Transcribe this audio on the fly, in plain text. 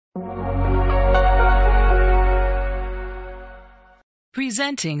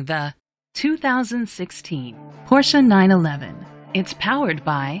Presenting the 2016 Porsche 911. It's powered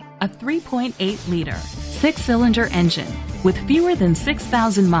by a 3.8-liter, 6-cylinder engine. With fewer than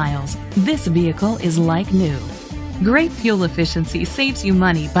 6,000 miles, this vehicle is like new. Great fuel efficiency saves you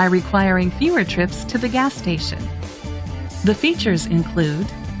money by requiring fewer trips to the gas station. The features include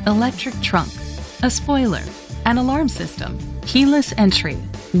electric trunk, a spoiler, an alarm system, keyless entry,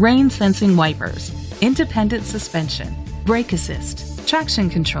 rain-sensing wipers, independent suspension, brake assist, traction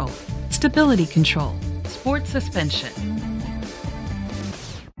control, stability control, sport suspension.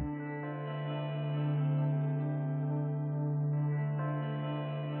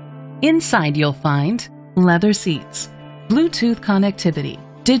 Inside you'll find leather seats, Bluetooth connectivity,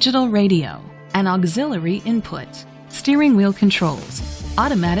 digital radio, an auxiliary input, steering wheel controls,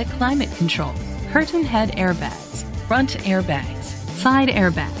 automatic climate control, curtain head airbags, front airbags,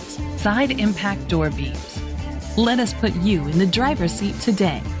 side impact door beams. Let us put you in the driver's seat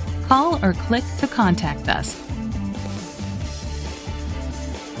today. Call or click to contact us.